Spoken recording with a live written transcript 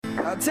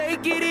I'll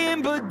take it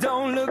in, but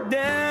don't look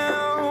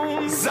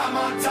down. 'Cause I'm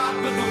on top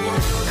of the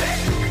world, eh?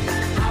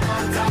 I'm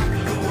on top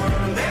of the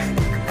world, eh?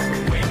 I've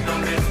been waiting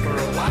on this for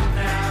a while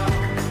now.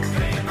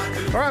 Paying my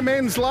dues. All right,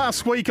 Menz,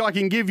 last week I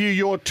can give you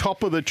your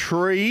top of the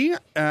tree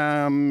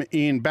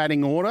in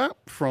batting order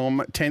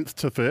from 10th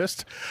to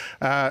 1st.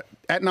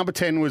 At number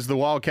 10 was the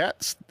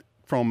Wildcats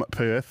from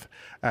Perth.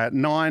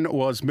 9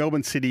 was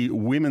Melbourne City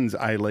Women's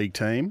A-League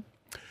team.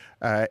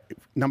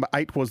 Number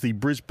 8 was the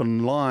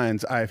Brisbane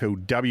Lions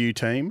AFLW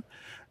team.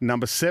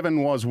 Number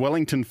 7 was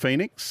Wellington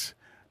Phoenix.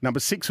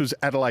 Number 6 was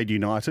Adelaide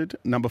United.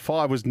 Number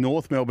 5 was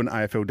North Melbourne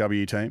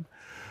AFLW team.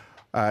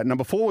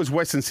 Number 4 was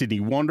Western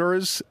Sydney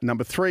Wanderers.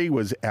 Number 3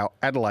 was our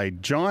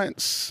Adelaide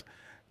Giants.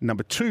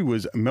 Number 2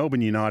 was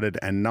Melbourne United.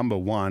 And number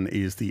 1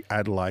 is the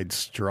Adelaide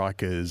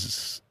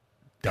Strikers,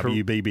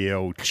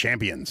 WBBL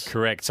champions.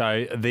 Correct.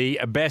 So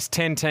the best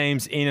 10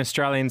 teams in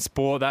Australian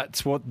sport,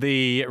 that's what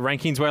the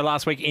rankings were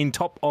last week in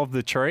top of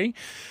the tree.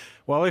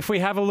 Well, if we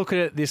have a look at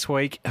it this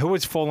week, who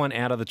has fallen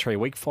out of the tree?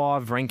 Week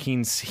 5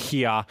 rankings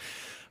here.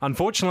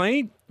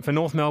 Unfortunately, for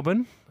North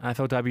Melbourne,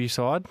 AFLW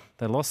side,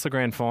 they lost the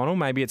grand final.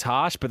 Maybe it's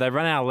harsh, but they've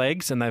run out of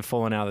legs and they've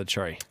fallen out of the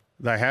tree.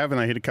 They have, and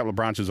they hit a couple of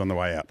branches on the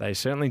way out. They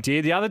certainly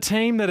did. The other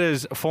team that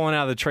has fallen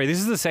out of the tree, this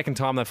is the second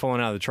time they've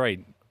fallen out of the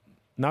tree.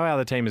 No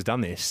other team has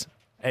done this.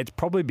 It's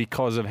probably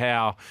because of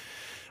how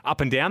up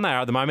and down they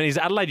are at the moment, is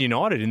Adelaide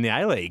United in the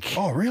A-League.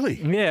 Oh,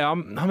 really? Yeah,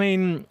 I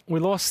mean,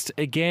 we lost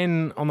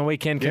again on the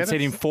weekend,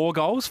 conceding 4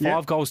 goals,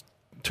 5 goals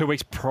 2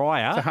 weeks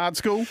prior. It's a hard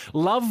school.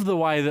 Love the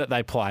way that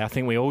they play. I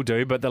think we all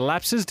do. But the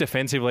lapses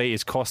defensively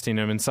is costing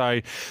them. And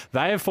so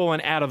they have fallen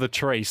out of the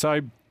tree.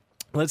 So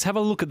let's have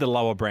a look at the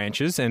lower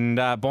branches. And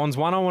Bonds,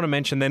 one I want to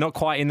mention, they're not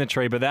quite in the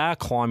tree, but they are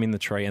climbing the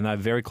tree and they're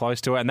very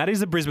close to it. And that is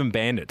the Brisbane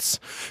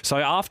Bandits. So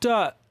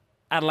after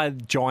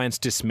Adelaide Giants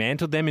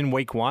dismantled them in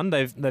week 1,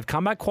 they've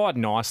come back quite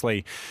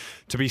nicely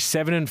to be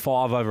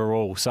 7-5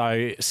 overall.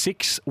 So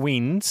 6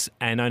 wins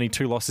and only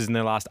 2 losses in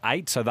their last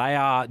 8. So they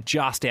are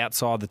just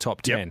outside the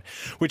top 10,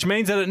 which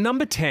means that at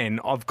number 10,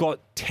 I've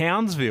got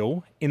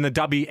Townsville in the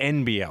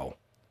WNBL.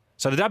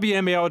 So the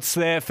WNBL, it's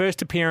their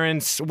first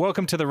appearance.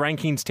 Welcome to the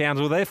rankings,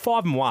 Townsville. They're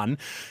 5-1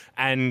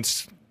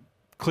 and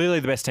clearly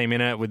the best team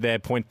in it with their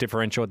point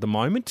differential at the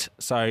moment.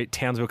 So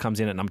Townsville comes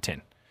in at number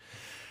 10.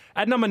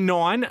 At number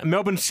 9,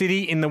 Melbourne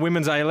City in the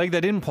Women's A-League. They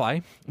didn't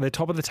play. They're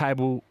top of the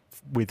table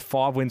with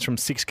 5 wins from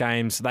 6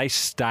 games. They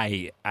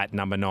stay at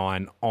number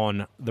 9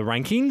 on the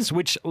rankings,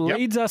 which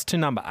leads us to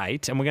number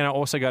 8. And we're going to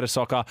also go to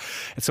soccer.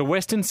 It's the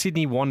Western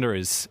Sydney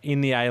Wanderers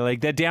in the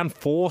A-League. They're down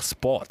 4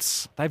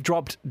 spots. They've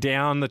dropped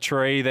down the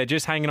tree. They're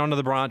just hanging onto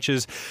the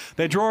branches.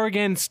 Their draw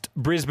against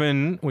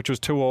Brisbane, which was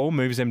 2-2,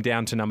 moves them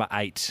down to number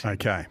 8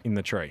 in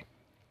the tree.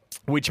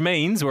 Which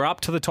means we're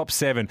up to the top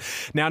 7.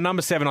 Now,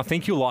 number 7, I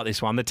think you'll like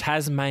this one, the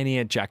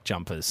Tasmania Jack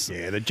Jumpers.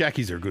 Yeah, the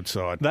Jackies are a good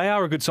side. They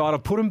are a good side.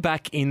 I've put them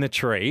back in the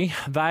tree.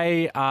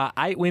 They are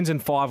 8 wins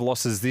and 5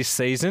 losses this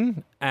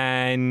season,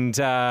 and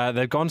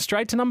they've gone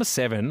straight to number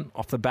 7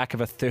 off the back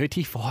of a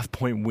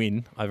 35-point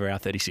win over our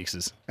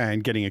 36ers.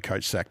 And getting a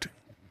coach sacked.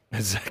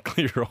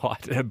 Exactly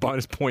right.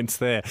 Bonus points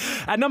there.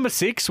 At number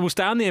 6, we'll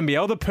stay on the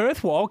NBL. The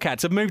Perth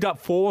Wildcats have moved up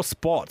 4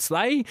 spots.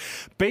 They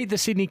beat the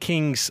Sydney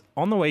Kings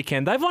on the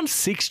weekend. They've won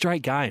 6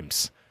 straight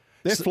games.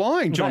 They're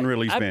flying, John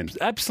Ridley's men.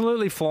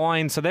 Absolutely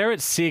flying. So they're at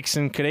 6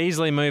 and could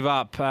easily move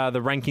up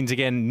the rankings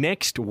again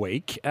next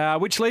week,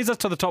 which leads us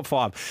to the top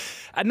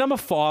 5. At number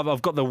 5,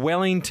 I've got the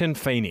Wellington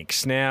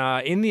Phoenix. Now,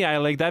 in the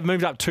A-League, they've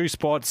moved up 2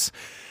 spots.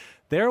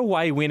 Their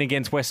away win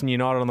against Western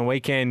United on the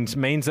weekend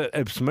means that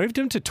it's moved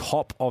them to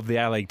top of the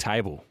A-League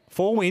table.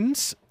 4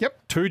 wins,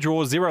 2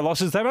 draws, 0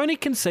 losses. They've only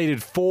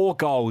conceded 4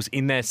 goals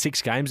in their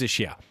 6 games this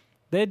year.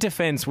 Their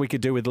defence, we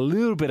could do with a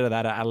little bit of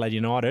that at Adelaide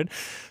United.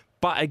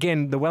 But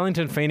again, the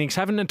Wellington Phoenix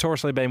haven't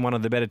notoriously been one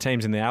of the better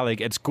teams in the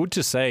A-League. It's good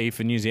to see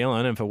for New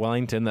Zealand and for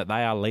Wellington that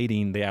they are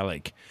leading the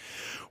A-League.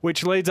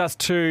 Which leads us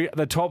to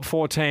the top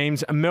 4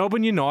 teams.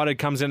 Melbourne United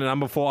comes in at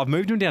number 4. I've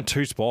moved them down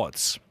 2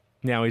 spots.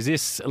 Now, is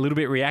this a little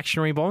bit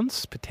reactionary,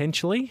 Bonds,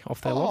 potentially,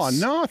 off their loss?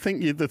 Oh, no, I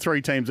think the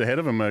 3 teams ahead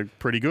of them are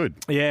pretty good.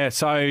 Yeah,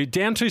 so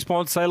down 2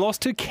 spots. They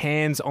lost to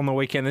Cairns on the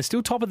weekend. They're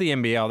still top of the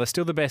NBL. They're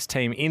still the best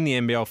team in the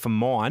NBL for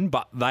mine,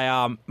 but they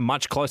are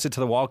much closer to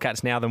the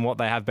Wildcats now than what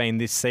they have been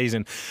this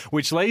season,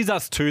 which leads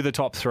us to the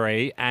top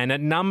 3. And at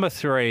number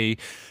 3,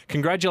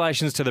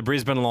 congratulations to the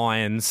Brisbane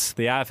Lions,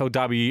 the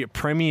AFLW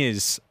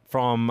premiers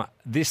from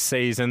this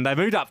season. They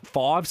moved up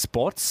 5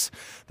 spots.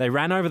 They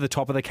ran over the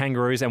top of the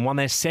Kangaroos and won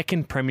their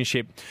 2nd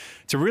premiership.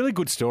 It's a really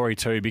good story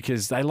too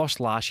because they lost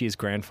last year's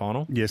grand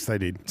final. Yes, they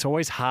did. It's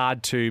always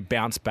hard to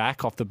bounce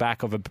back off the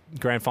back of a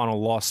grand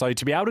final loss. So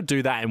to be able to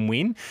do that and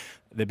win,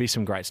 there'd be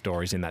some great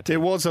stories in that team. There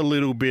was a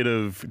little bit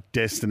of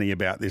destiny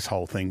about this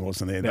whole thing,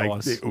 wasn't there? There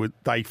was.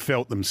 They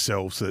felt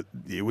themselves that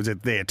it was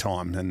at their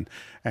time,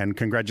 and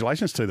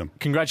congratulations to them.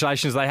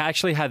 Congratulations. They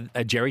actually had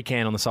a jerry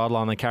can on the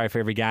sideline they carry for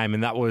every game,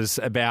 and that was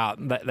about,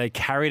 they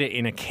carried it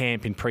in a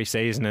camp in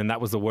pre-season, and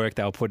that was the work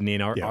they were putting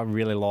in. I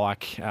really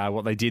like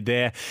what they did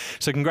there.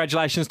 So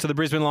congratulations to the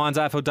Brisbane Lions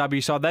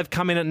AFLW side. They've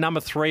come in at number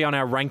 3 on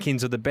our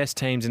rankings of the best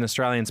teams in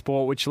Australian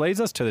sport, which leads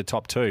us to the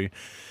top 2.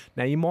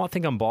 Now, you might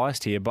think I'm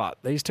biased here, but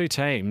these two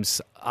teams,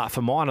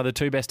 for mine, are the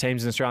 2 best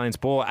teams in Australian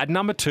sport. At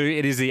number 2,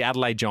 it is the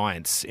Adelaide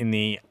Giants in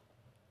the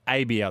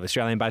ABL, the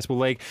Australian Baseball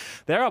League.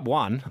 They're up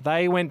 1.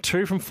 They went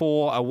 2 from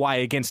 4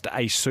 away against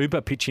a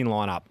super pitching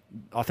lineup.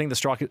 I think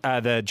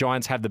the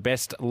Giants have the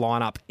best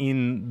lineup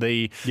in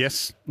the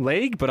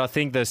league, but I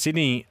think the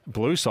Sydney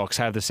Blue Sox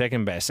have the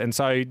second best. And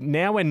so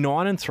now we're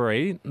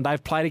 9-3.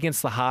 They've played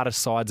against the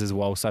hardest sides as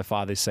well so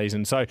far this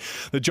season. So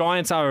the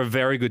Giants are a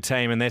very good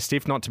team, and they're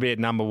stiff not to be at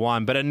number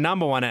 1. But at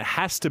number 1, it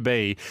has to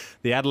be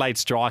the Adelaide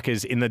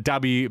Strikers in the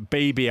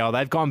WBBL.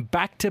 They've gone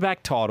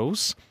back-to-back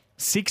titles.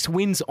 6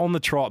 wins on the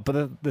trot,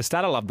 but the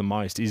stat I love the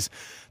most is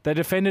they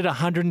defended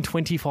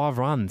 125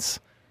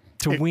 runs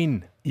to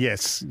win.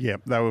 Yes,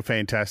 they were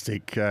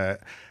fantastic.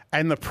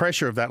 And the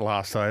pressure of that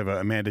last over,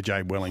 Amanda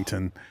J.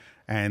 Wellington,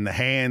 and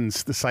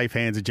the safe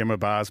hands of Gemma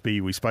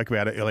Barsby, we spoke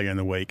about it earlier in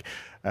the week.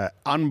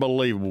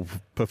 Unbelievable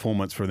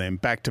performance for them,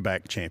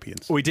 back-to-back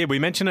champions. We did. We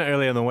mentioned it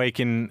earlier in the week,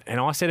 and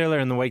I said earlier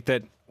in the week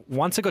that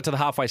once it got to the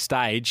halfway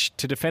stage,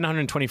 to defend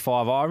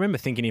 125, I remember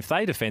thinking if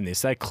they defend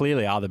this, they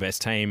clearly are the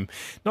best team,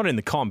 not in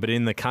the comp, but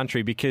in the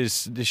country,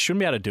 because they shouldn't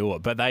be able to do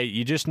it. But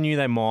you just knew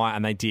they might,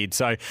 and they did.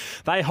 So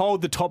they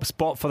hold the top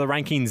spot for the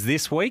rankings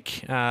this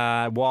week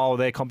while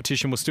their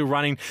competition was still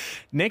running.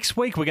 Next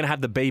week, we're going to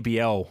have the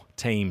BBL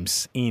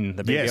teams in.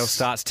 The BBL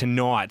starts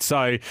tonight.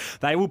 So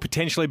they will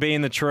potentially be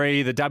in the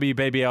tree. The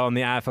WBBL and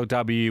the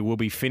AFLW will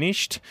be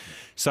finished.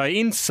 So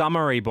in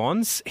summary,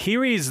 Bonds,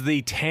 here is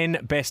the 10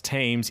 best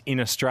teams in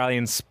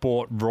Australian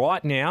sport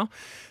right now.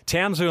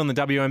 Townsville in the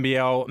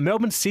WNBL,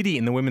 Melbourne City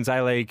in the Women's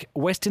A-League,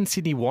 Western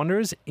Sydney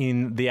Wanderers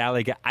in the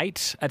A-League at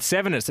 8. At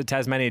 7, it's the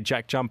Tasmania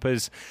Jack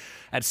Jumpers.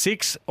 At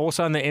 6,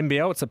 also in the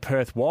NBL, it's the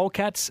Perth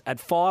Wildcats. At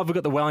 5, we've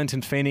got the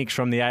Wellington Phoenix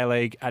from the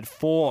A-League. At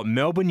 4,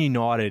 Melbourne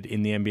United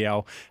in the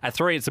NBL. At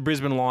 3, it's the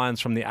Brisbane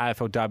Lions from the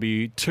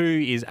AFLW.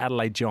 2 is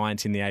Adelaide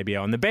Giants in the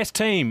ABL. And the best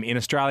team in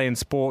Australian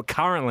sport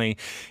currently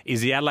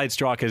is the Adelaide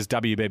Strikers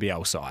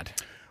WBBL side.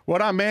 What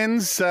are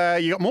men's?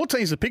 You got more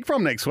teams to pick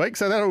from next week,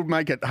 so that'll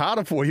make it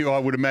harder for you, I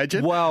would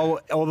imagine.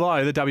 Well,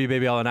 although the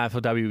WBBL and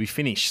AFLW will be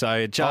finished, so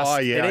it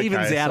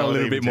evens out a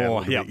little bit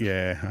more.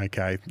 Yeah,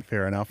 okay,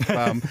 fair enough.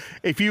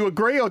 If you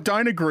agree or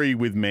don't agree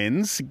with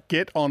men's,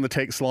 get on the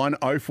text line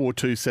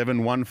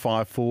 0427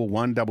 154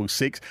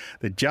 166,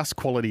 the Just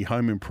Quality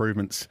Home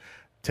Improvements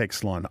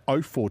text line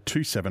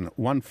 0427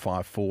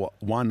 154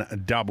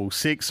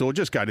 166, or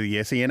just go to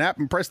the SEN app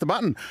and press the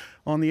button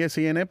on the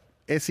SEN app.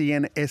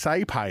 SEN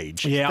SA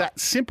page. Yeah, that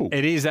simple.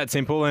 It is that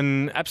simple,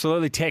 and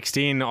absolutely text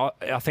in. I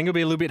think it'll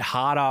be a little bit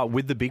harder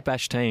with the Big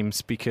Bash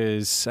teams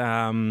because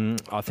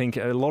I think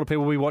a lot of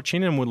people will be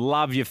watching and would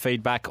love your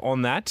feedback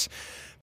on that.